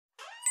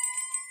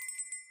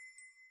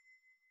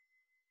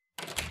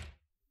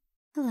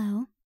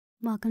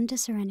Welcome to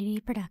Serenity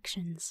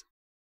Productions.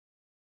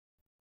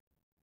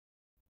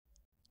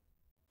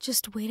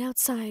 Just wait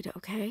outside,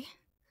 okay?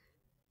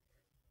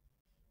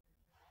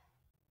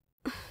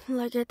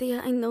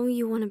 Lagartia, I know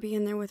you want to be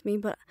in there with me,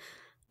 but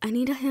I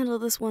need to handle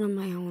this one on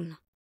my own.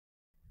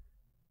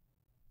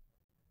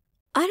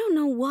 I don't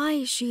know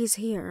why she's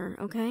here,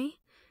 okay?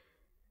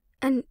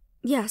 And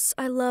yes,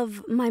 I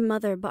love my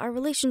mother, but our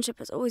relationship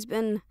has always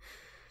been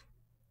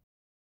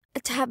a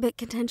tad bit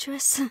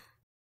contentious.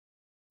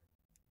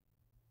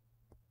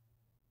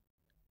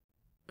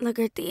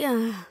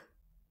 Lagartia.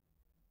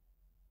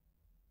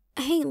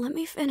 Hey, let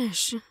me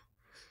finish.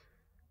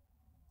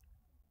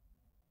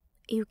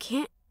 You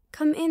can't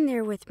come in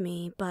there with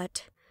me,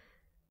 but...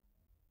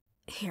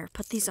 Here,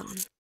 put these on.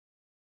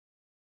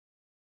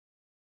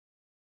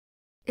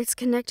 It's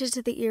connected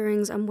to the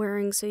earrings I'm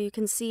wearing so you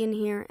can see and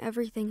hear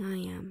everything I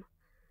am.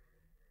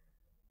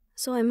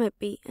 So I might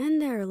be in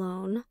there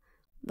alone,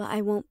 but I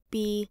won't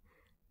be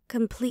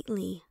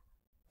completely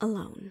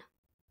alone.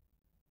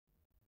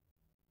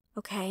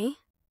 Okay?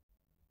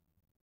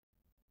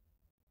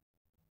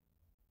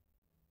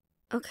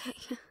 Okay.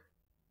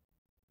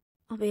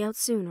 I'll be out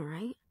soon,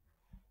 alright?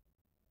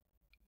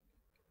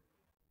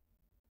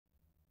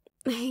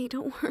 Hey,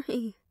 don't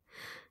worry.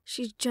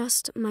 She's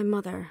just my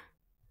mother.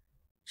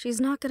 She's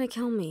not gonna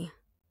kill me.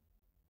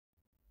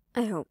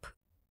 I hope.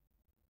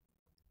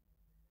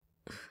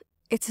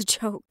 It's a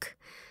joke.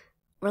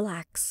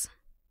 Relax.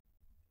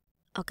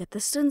 I'll get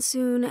this done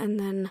soon, and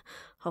then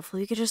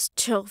hopefully you can just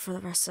chill for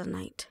the rest of the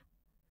night.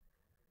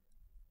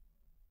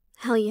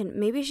 Hellion,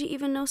 maybe she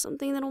even knows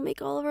something that'll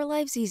make all of our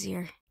lives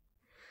easier.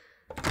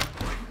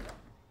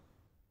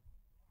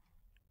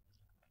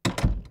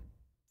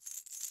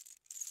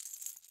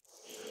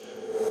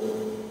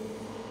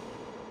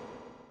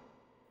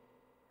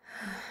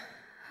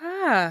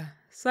 Ah,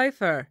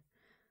 Cypher.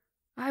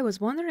 I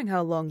was wondering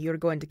how long you were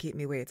going to keep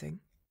me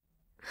waiting.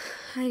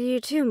 I do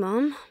too,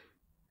 Mom.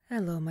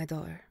 Hello, my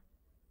daughter.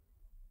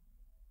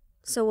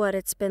 So what,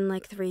 it's been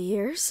like 3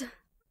 years?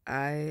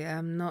 I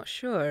am not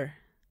sure.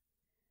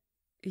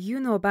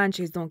 You know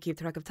banshees don't keep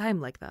track of time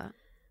like that.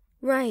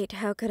 Right,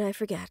 how could I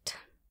forget?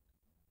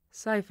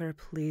 Cypher,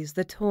 please,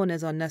 the tone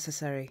is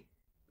unnecessary.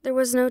 There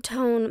was no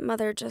tone,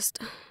 Mother, just...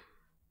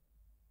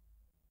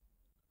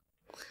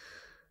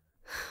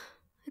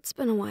 It's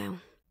been a while.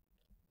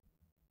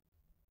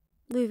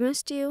 We've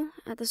missed you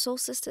at the Soul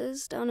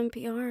Sisters down in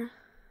PR.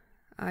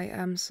 I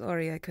am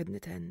sorry I couldn't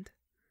attend.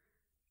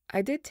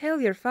 I did tell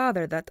your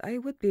father that I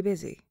would be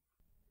busy.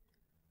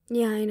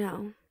 Yeah, I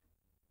know.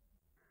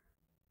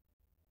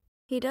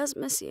 He does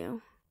miss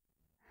you.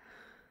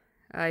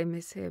 I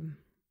miss him.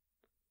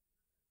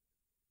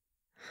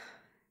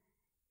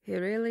 He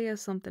really is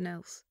something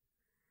else.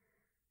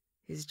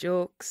 His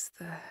jokes,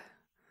 the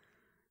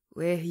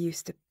way he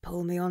used to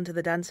pull me onto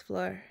the dance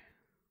floor.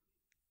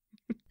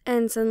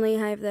 And suddenly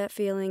I have that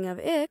feeling of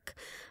ick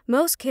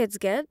most kids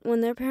get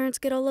when their parents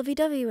get all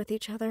lovey-dovey with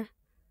each other.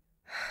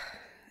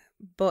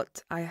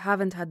 But I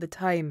haven't had the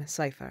time,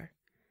 Cypher.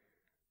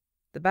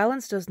 The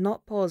balance does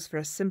not pause for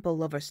a simple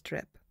lover's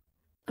trip.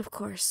 Of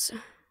course.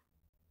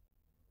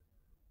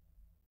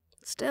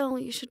 Still,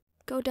 you should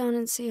go down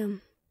and see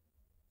him.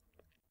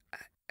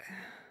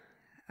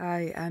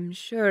 I am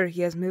sure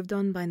he has moved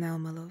on by now,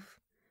 my love.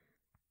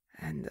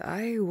 And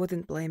I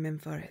wouldn't blame him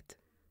for it.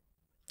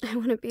 I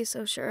wouldn't be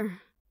so sure.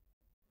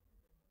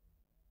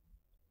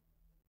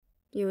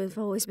 You have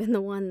always been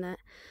the one that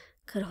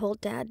could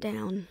hold Dad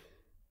down.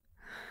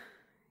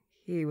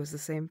 He was the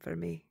same for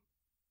me.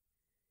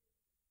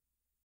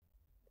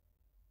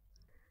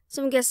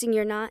 So I'm guessing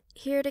you're not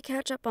here to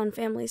catch up on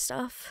family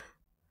stuff.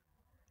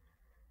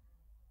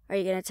 Are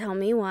you going to tell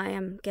me why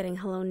I'm getting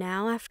hello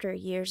now after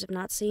years of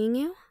not seeing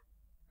you?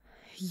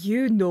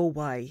 You know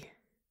why.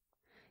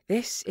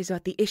 This is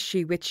at the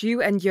issue which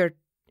you and your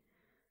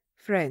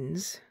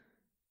friends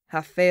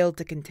have failed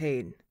to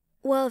contain.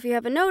 Well, if you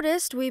haven't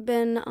noticed, we've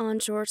been on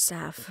short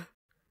staff.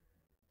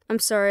 I'm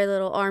sorry, a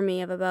little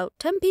army of about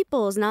 10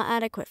 people is not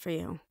adequate for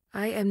you.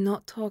 I am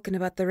not talking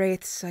about the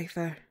wraiths,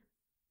 Cypher.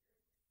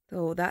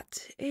 Though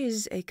that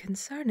is a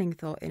concerning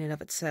thought in and of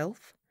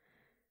itself.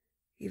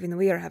 Even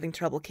we are having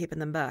trouble keeping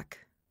them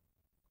back.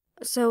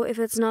 So if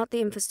it's not the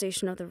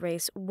infestation of the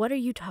race, what are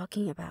you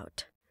talking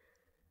about?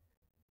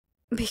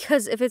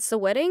 Because if it's the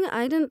wedding,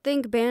 I didn't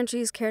think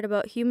banshees cared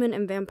about human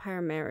and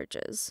vampire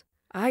marriages.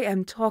 I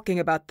am talking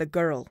about the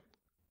girl.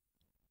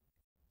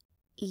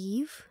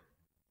 Eve?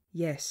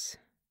 Yes,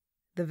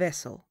 the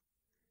vessel.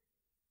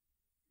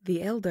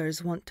 The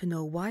elders want to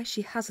know why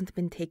she hasn't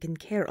been taken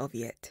care of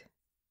yet.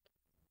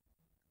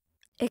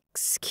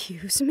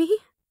 Excuse me?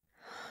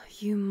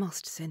 You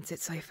must sense it,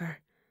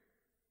 Cypher.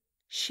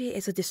 She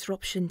is a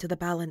disruption to the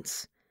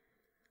balance.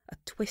 A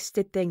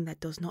twisted thing that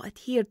does not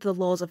adhere to the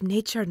laws of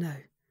nature now.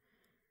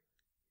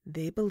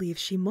 They believe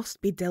she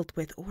must be dealt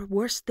with, or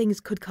worse things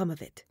could come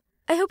of it.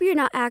 I hope you're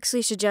not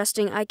actually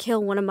suggesting I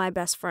kill one of my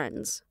best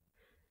friends.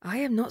 I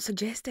am not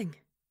suggesting.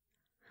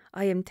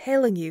 I am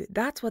telling you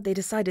that's what they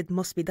decided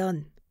must be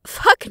done.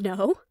 Fuck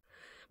no.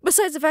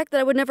 Besides the fact that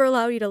I would never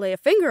allow you to lay a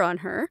finger on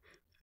her.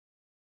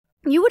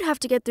 You would have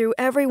to get through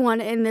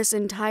everyone in this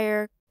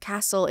entire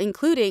castle,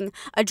 including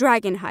a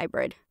dragon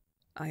hybrid.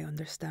 I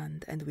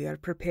understand, and we are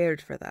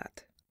prepared for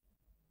that.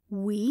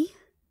 We?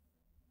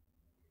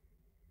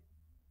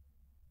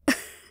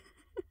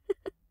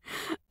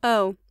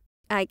 Oh,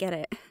 I get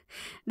it.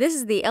 This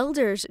is the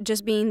elders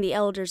just being the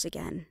elders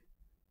again.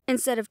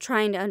 Instead of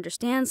trying to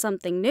understand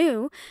something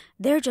new,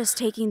 they're just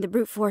taking the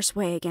brute force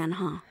way again,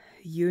 huh?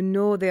 You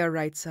know they are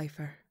right,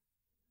 Cypher.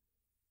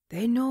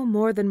 They know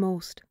more than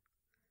most.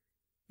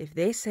 If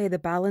they say the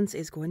balance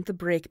is going to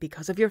break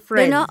because of your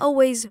friend... They're not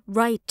always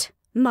right,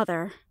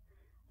 Mother.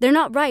 They're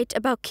not right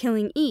about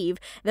killing Eve.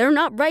 They're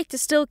not right to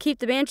still keep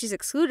the Banshees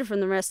excluded from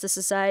the rest of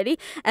society.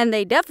 And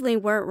they definitely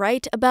weren't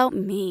right about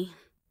me.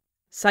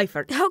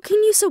 Cypher. How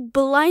can you so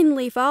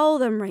blindly follow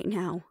them right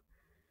now?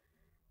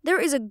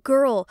 There is a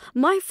girl,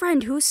 my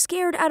friend, who's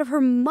scared out of her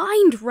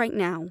mind right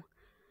now.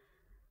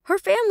 Her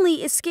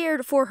family is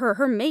scared for her.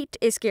 Her mate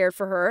is scared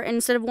for her. And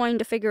instead of wanting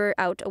to figure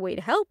out a way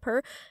to help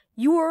her,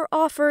 your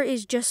offer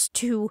is just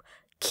to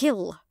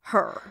kill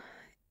her.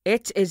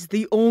 It is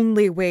the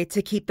only way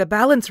to keep the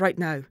balance right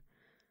now.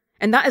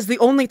 And that is the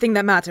only thing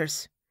that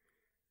matters.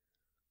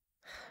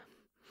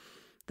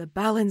 The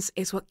balance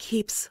is what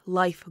keeps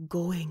life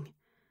going.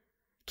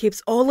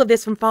 Keeps all of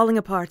this from falling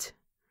apart.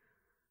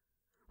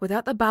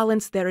 Without the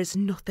balance, there is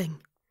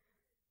nothing.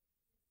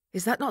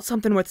 Is that not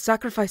something worth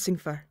sacrificing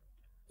for?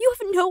 You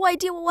have no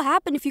idea what will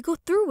happen if you go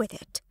through with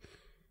it.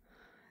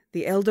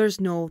 The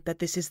elders know that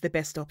this is the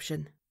best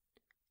option.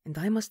 And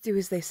I must do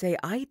as they say.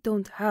 I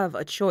don't have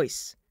a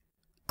choice.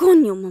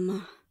 Coño,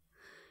 Mama.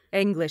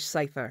 English,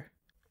 Cypher.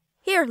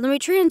 Here, let me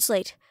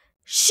translate.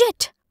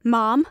 Shit,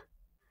 Mom.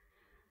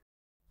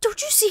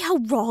 Don't you see how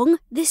wrong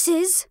this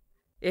is?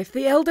 If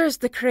the elders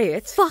decree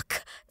it...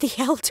 Fuck the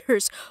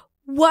elders.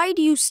 Why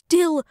do you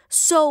still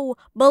so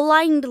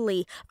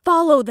blindly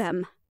follow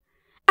them?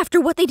 After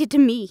what they did to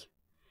me.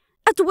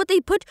 After what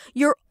they put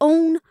your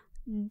own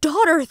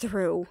daughter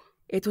through.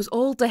 It was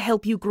all to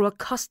help you grow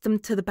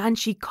accustomed to the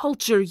Banshee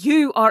culture.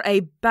 You are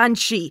a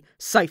Banshee,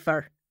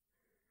 Cypher.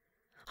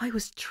 I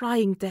was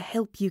trying to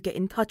help you get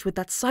in touch with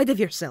that side of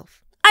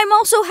yourself. I'm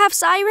also half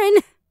Siren.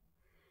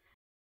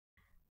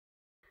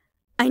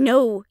 I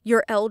know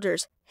your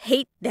elders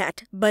hate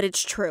that, but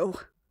it's true.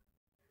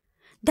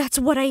 That's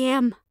what I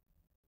am.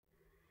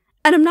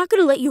 And I'm not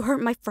going to let you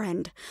hurt my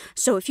friend.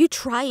 So if you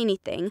try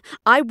anything,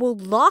 I will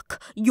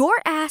lock your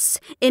ass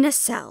in a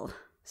cell.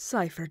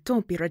 Cypher,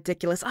 don't be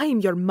ridiculous. I am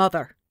your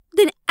mother.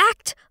 Then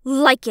act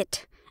like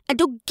it. And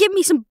don't give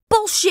me some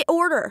bullshit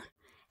order.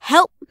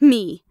 Help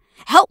me.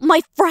 Help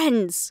my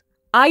friends.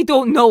 I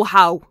don't know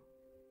how.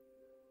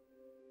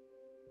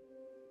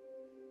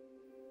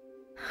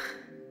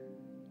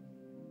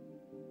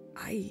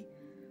 I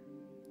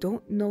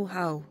don't know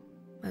how,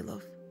 my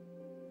love.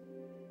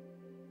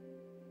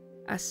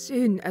 As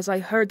soon as I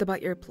heard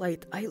about your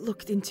plight, I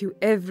looked into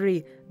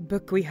every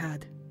book we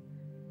had.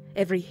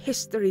 Every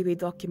history we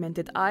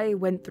documented. I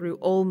went through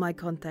all my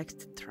contacts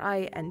to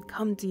try and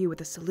come to you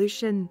with a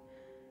solution.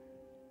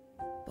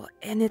 But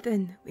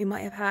anything we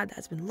might have had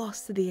has been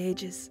lost to the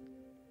ages.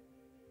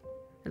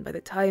 And by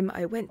the time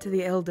I went to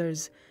the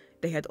elders,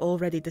 they had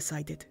already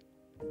decided.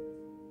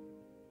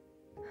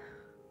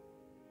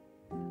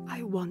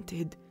 I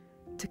wanted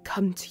to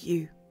come to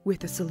you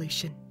with a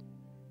solution.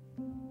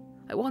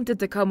 I wanted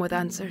to come with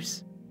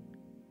answers.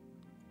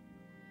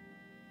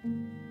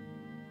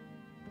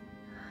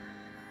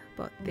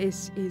 But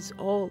this is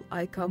all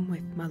I come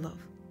with, my love.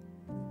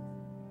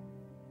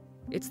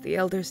 It's the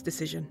elders'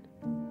 decision.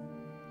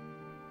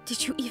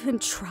 Did you even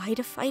try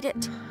to fight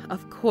it?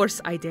 Of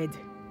course I did.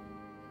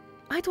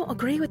 I don't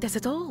agree with this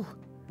at all.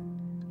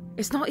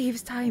 It's not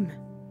Eve's time.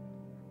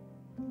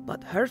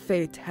 But her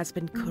fate has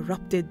been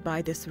corrupted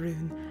by this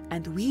rune,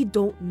 and we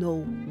don't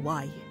know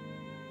why.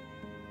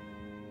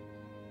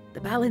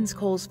 The balance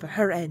calls for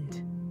her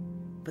end.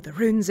 For the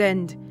rune's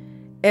end,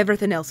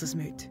 everything else is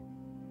moot.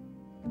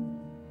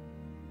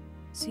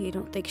 So you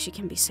don't think she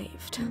can be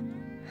saved?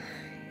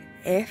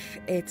 If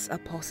it's a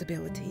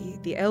possibility,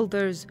 the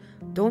elders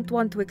don't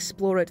want to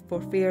explore it for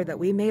fear that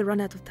we may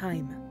run out of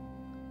time.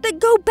 Then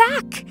go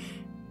back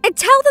and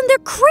tell them they're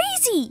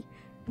crazy!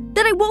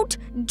 That I won't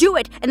do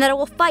it, and that I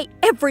will fight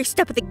every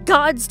step of the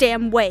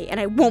goddamn way, and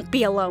I won't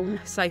be alone.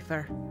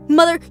 Cypher.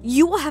 Mother,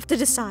 you will have to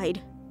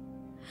decide.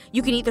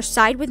 You can either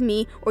side with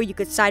me, or you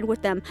could side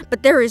with them,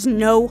 but there is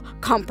no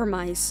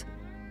compromise.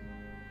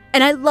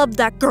 And I love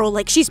that girl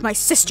like she's my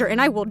sister, and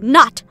I will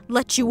not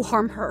let you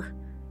harm her.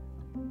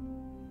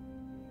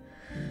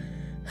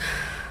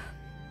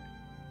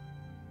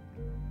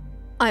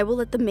 I will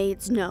let the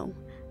maids know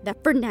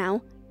that for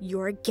now,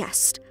 you're a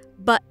guest.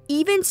 But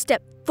even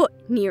step foot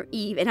near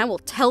Eve, and I will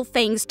tell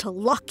Fangs to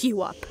lock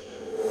you up.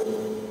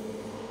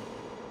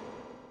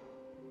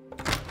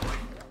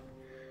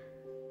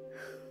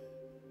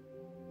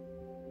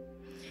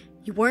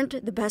 You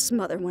weren't the best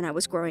mother when I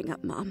was growing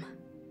up, Mom.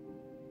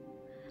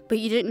 But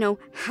you didn't know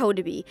how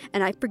to be,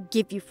 and I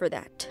forgive you for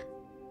that.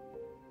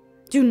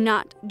 Do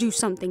not do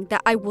something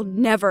that I will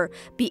never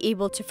be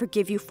able to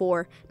forgive you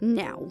for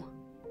now.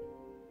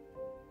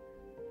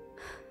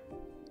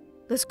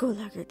 Let's go,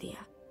 Lagartia.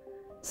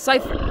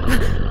 Cypher.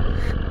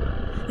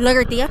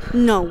 Lagartia,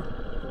 no.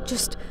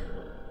 Just...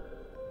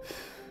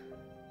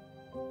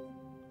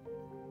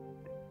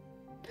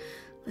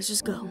 let's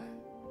just go.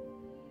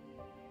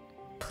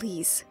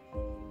 Please.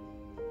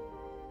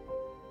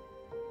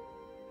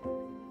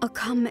 I'll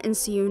come and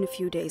see you in a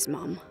few days,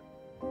 Mom.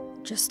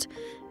 Just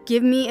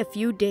give me a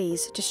few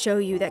days to show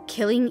you that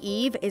killing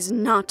Eve is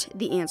not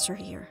the answer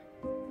here.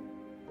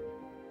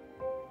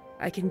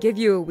 I can give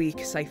you a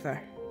week,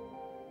 Cypher.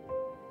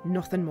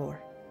 Nothing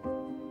more.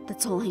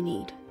 That's all I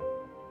need.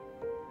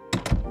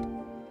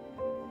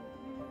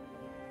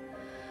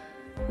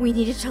 We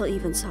need to tell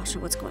Eve and Sasha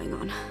what's going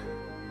on.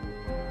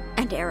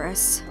 And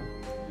Eris.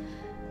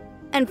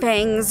 And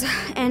Fangs.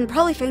 And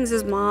probably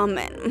Fangs' mom.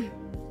 And...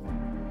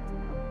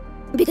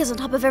 because on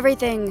top of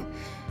everything,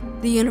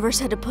 the universe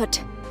had to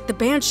put the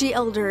Banshee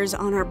Elders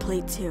on our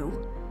plate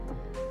too.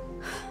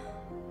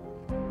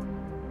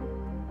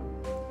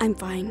 I'm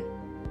fine,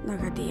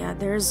 Lagartia.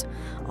 There's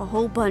a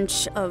whole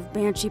bunch of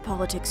Banshee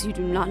politics you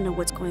do not know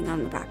what's going on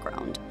in the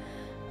background.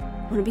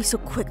 I wouldn't be so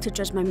quick to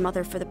judge my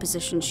mother for the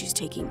position she's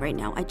taking right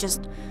now.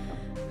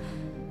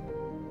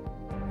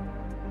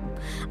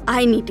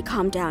 I need to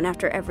calm down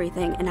after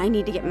everything, and I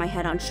need to get my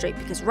head on straight,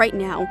 because right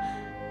now,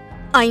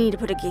 I need to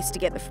put a case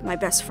together for my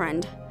best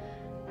friend.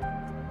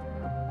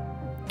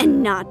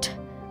 And not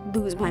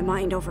lose my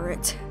mind over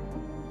it.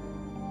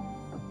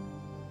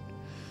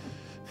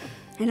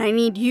 And I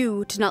need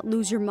you to not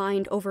lose your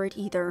mind over it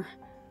either.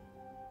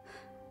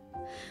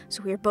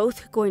 So we are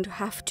both going to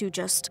have to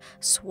just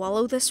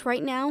swallow this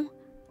right now,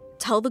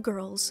 tell the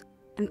girls,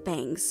 and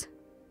Fangs.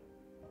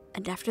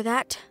 And after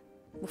that,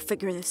 we'll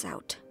figure this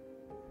out.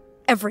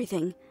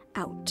 Everything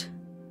out.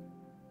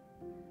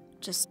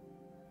 Just...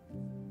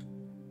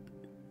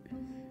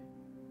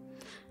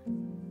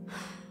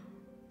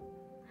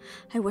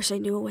 I wish I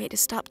knew a way to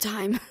stop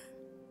time.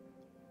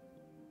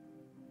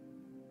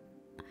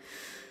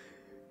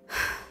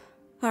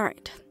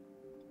 Alright.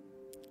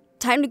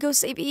 Time to go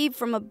save Eve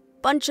from a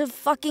bunch of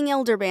fucking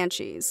Elder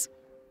Banshees.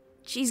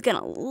 She's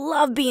gonna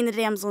love being the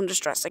damsel in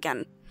distress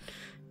again.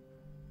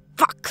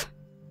 Fuck!